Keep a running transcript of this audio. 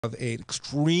Of an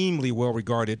extremely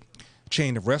well-regarded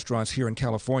chain of restaurants here in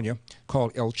California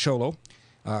called El Cholo.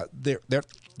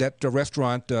 That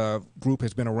restaurant group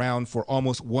has been around for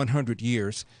almost 100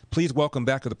 years. Please welcome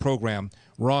back to the program,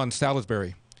 Ron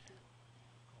Salisbury.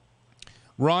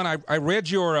 Ron, I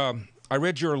read your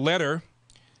letter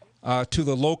to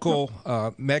the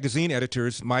local magazine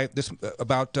editors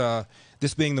about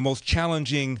this being the most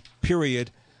challenging period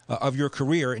of your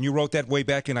career, and you wrote that way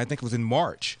back in, I think it was in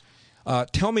March.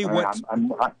 Tell me what...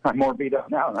 I'm more beat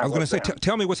up now. I was going to say,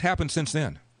 tell me what's happened since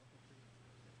then.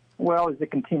 Well, as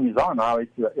it continues on,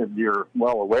 obviously, as you're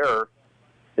well aware,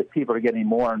 that people are getting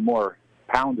more and more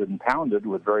pounded and pounded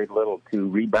with very little to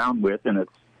rebound with, and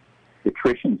it's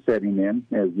attrition setting in,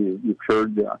 as you've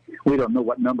heard. We don't know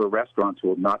what number of restaurants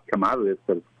will not come out of this,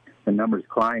 but the number's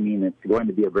climbing. It's going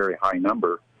to be a very high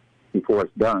number before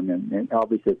it's done. And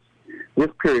obviously, this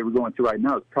period we're going through right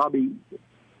now is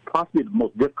possibly the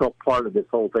most difficult part of this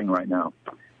whole thing right now,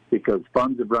 because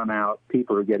funds have run out,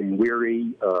 people are getting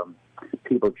weary,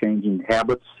 people are changing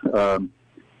habits,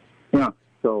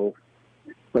 so,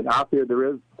 but out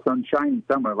there is sun shining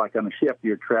somewhere, like on a ship,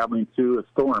 you're traveling through a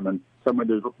storm, and somewhere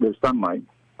there's sunlight.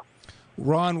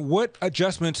 Ron, what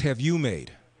adjustments have you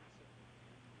made?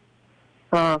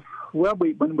 Well,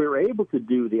 when we were able to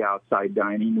do the outside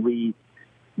dining, we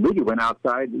really went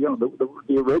outside.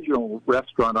 The original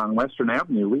restaurant on Western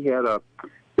Avenue, we had a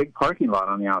big parking lot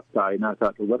on the outside, and I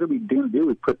thought, well, what are we going to do?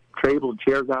 We put tables and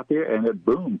chairs out there, and it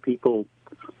boom, people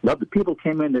loved it. People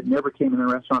came in that never came in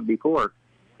the restaurant before.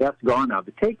 That's gone now.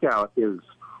 The takeout is,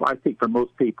 I think, for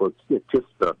most people, it's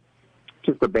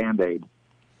just a Band-Aid.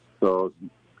 So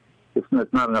it's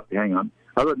not enough to hang on.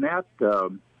 Other than that,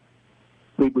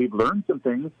 we've learned some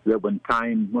things that when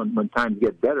times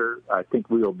get better, I think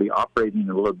we will be operating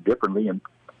a little differently and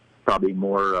probably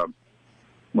more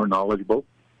knowledgeable.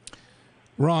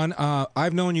 Ron,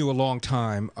 I've known you a long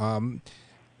time.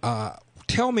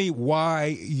 Tell me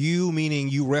why you, meaning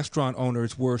you restaurant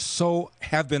owners,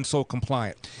 have been so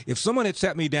compliant. If someone had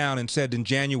sat me down and said in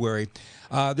January,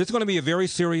 there's going to be a very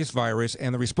serious virus,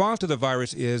 and the response to the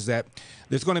virus is that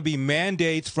there's going to be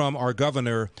mandates from our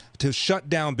governor to shut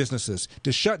down businesses,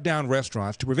 to shut down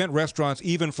restaurants, to prevent restaurants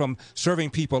even from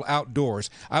serving people outdoors,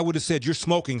 I would have said you're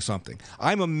smoking something.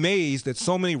 I'm amazed that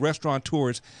so many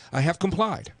restaurateurs have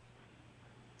complied.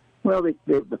 Well,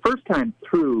 the first time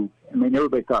through, I mean,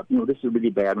 everybody thought, this is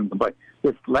really bad. But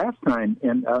this last time,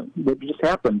 and it just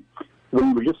happened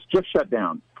when we were just shut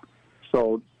down.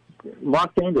 So Los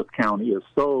Angeles County is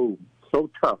so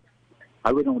tough.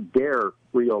 We don't dare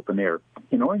reopen there.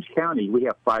 In Orange County, we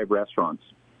have 5 restaurants.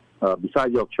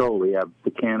 Besides El Cholo, we have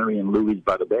the Cannery and Louis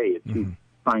by the Bay, 2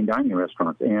 fine dining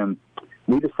restaurants. And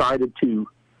we decided to,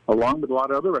 along with a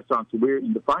lot of other restaurants, we're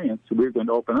in defiance, so we're going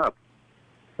to open up.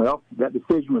 Well, that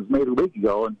decision was made a week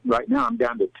ago, and right now I'm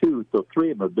down to 2, so 3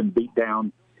 of them have been beat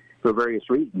down for various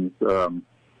reasons. A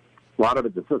lot of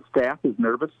it, the staff is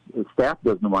nervous. The staff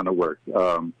doesn't want to work.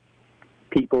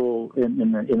 People in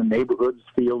the neighborhoods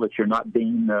feel that you're not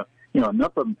being,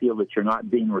 enough of them feel that you're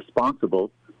not being responsible,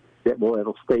 that, well,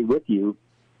 it'll stay with you.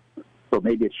 So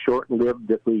maybe it's short-lived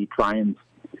if we try and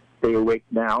stay awake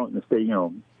now and stay,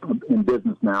 in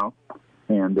business now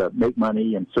and make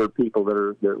money and serve people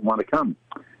that want to come.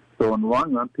 So in the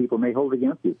long run, people may hold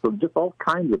against you. So just all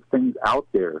kinds of things out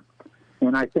there.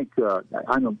 And I think,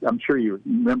 I'm sure you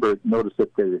noticed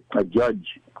that a judge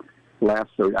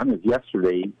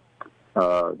yesterday,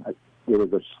 there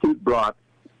was a suit brought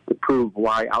to prove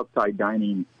why outside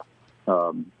dining,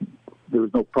 there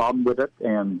was no problem with it.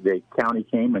 And the county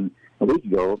came, and a week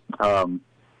ago,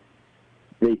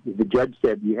 the judge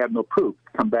said, you have no proof.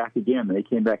 Come back again. And they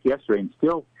came back yesterday and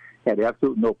still had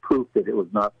absolutely no proof that it was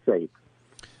not safe.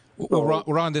 Well,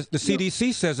 Ron, the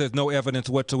CDC says there's no evidence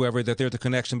whatsoever that there's a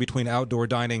connection between outdoor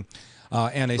dining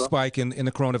and a spike in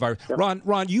the coronavirus. Yeah.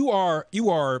 Ron, you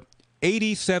are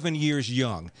 87 years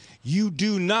young. You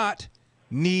do not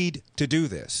need to do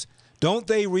this. Don't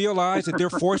they realize that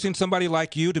they're forcing somebody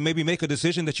like you to maybe make a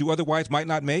decision that you otherwise might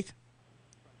not make?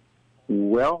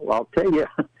 Well, I'll tell you,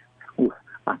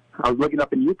 I was looking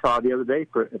up in Utah the other day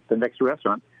for the next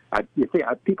restaurant.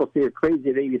 People say you're crazy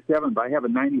at 87, but I have a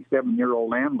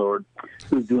 97-year-old landlord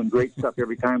who's doing great stuff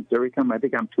every time. So every time I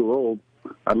think I'm too old,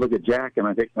 I look at Jack and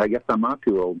I guess I'm not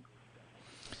too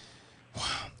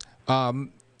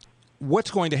old.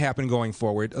 What's going to happen going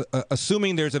forward,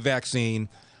 assuming there's a vaccine,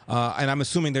 and I'm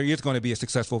assuming there is going to be a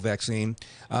successful vaccine?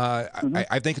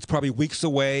 I think it's probably weeks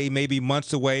away, maybe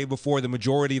months away before the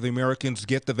majority of Americans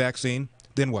get the vaccine.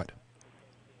 Then what?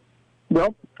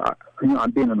 Well,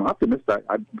 I'm being an optimist. I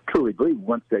truly believe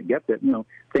once they get that,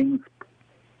 things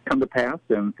come to pass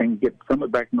and things get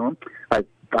somewhat back to normal.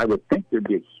 I would think there'd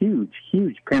be a huge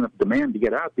pent-up demand to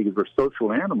get out because we're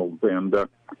social animals. And,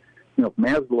 if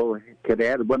Maslow could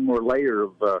add one more layer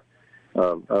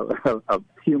of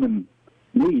human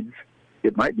needs,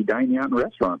 it might be dining out in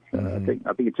restaurants. I think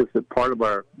it's just a part of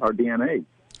our DNA.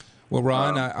 Well,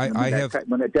 Ron,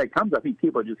 when that day comes, I think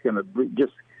people are just going to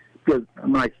because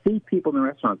when I see people in the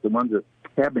restaurants, the ones that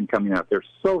have been coming out, they're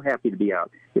so happy to be out.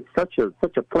 It's such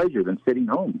a pleasure than sitting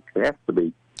home. It has to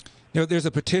be. There's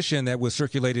a petition that was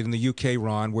circulated in the UK,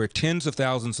 Ron, where tens of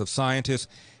thousands of scientists,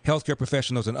 healthcare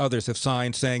professionals, and others have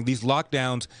signed saying these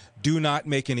lockdowns do not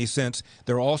make any sense.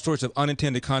 There are all sorts of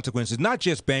unintended consequences, not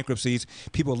just bankruptcies,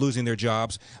 people losing their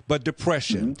jobs, but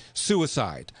depression,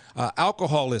 suicide,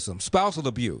 alcoholism, spousal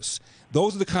abuse.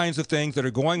 Those are the kinds of things that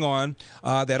are going on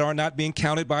that are not being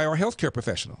counted by our healthcare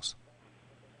professionals.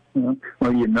 Well,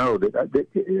 that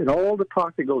in all the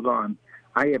talk that goes on,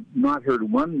 I have not heard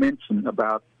one mention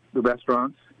about the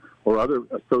restaurants or other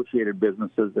associated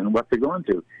businesses and what they're going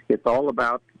to. It's all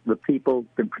about the people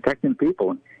and protecting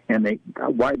people, and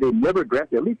why they never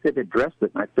addressed it. At least they've addressed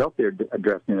it, and I felt they're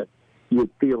addressing it. You'd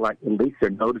feel like at least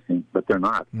they're noticing, but they're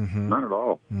not. Not at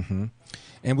all.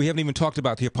 And we haven't even talked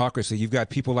about the hypocrisy. You've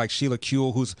got people like Sheila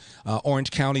Kuehl, who's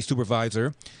Orange County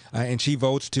supervisor, and she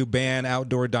votes to ban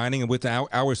outdoor dining. And within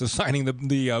hours of signing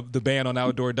the ban on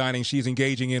outdoor dining, she's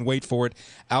engaging in, wait for it,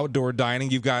 outdoor dining.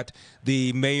 You've got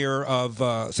the mayor of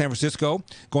San Francisco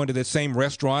going to the same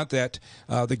restaurant that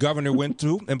the governor went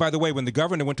to. And by the way, when the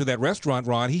governor went to that restaurant,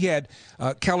 Ron, he had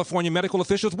California medical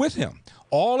officials with him.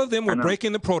 All of them were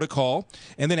breaking the protocol.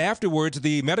 And then afterwards,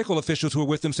 the medical officials who were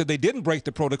with them said they didn't break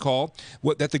the protocol,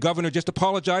 that the governor just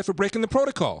apologized for breaking the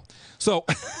protocol. So,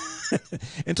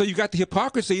 and so you got the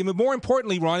hypocrisy. And more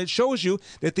importantly, Ron, it shows you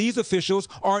that these officials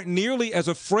aren't nearly as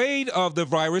afraid of the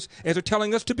virus as they're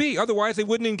telling us to be. Otherwise, they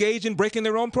wouldn't engage in breaking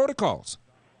their own protocols.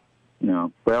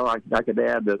 No. Well, I could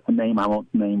add a name I won't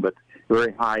name, but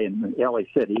very high in L.A.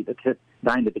 City that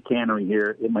dined at the cannery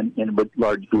here in a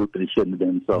large group that it shouldn't have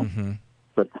been. So,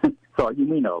 but so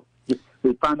we know.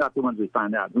 We found out the ones we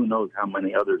found out. Who knows how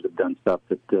many others have done stuff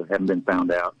that haven't been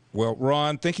found out. Well,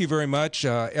 Ron, thank you very much.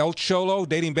 El Cholo,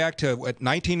 dating back to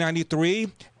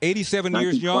 1993, 87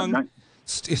 years young.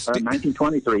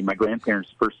 1923, my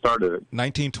grandparents first started it.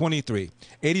 1923,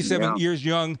 87 years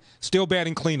young, still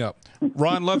batting cleanup.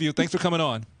 Ron, love you. Thanks for coming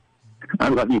on. I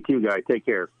love you too, guys. Take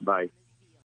care. Bye.